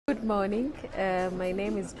Good morning. My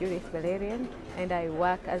name is Judith Valerian and I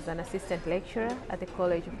work as an assistant lecturer at the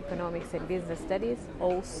College of Economics and Business Studies,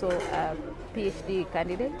 also a PhD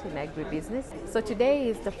candidate in agribusiness. So today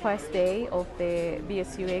is the first day of the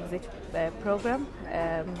BSU exit program,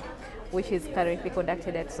 which is currently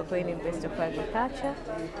conducted at Sokoine University of Agriculture,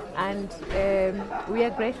 and we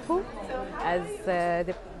are grateful as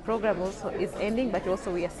the program also is ending, but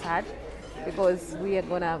also we are sad because we are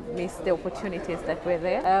going to miss the opportunities that were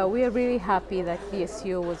there. We are really happy that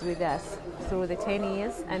BSU was with us through the 10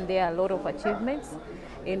 years, and there are a lot of achievements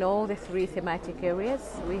in all the three thematic areas.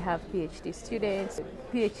 We have PhD students,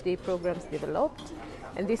 PhD programs developed,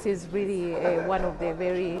 and this is really one of the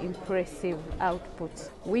very impressive outputs.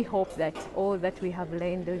 We hope that all that we have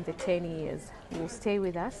learned during the 10 years will stay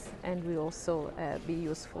with us and will also be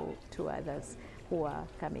useful to others who are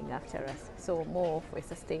coming after us. So more of a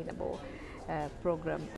sustainable program.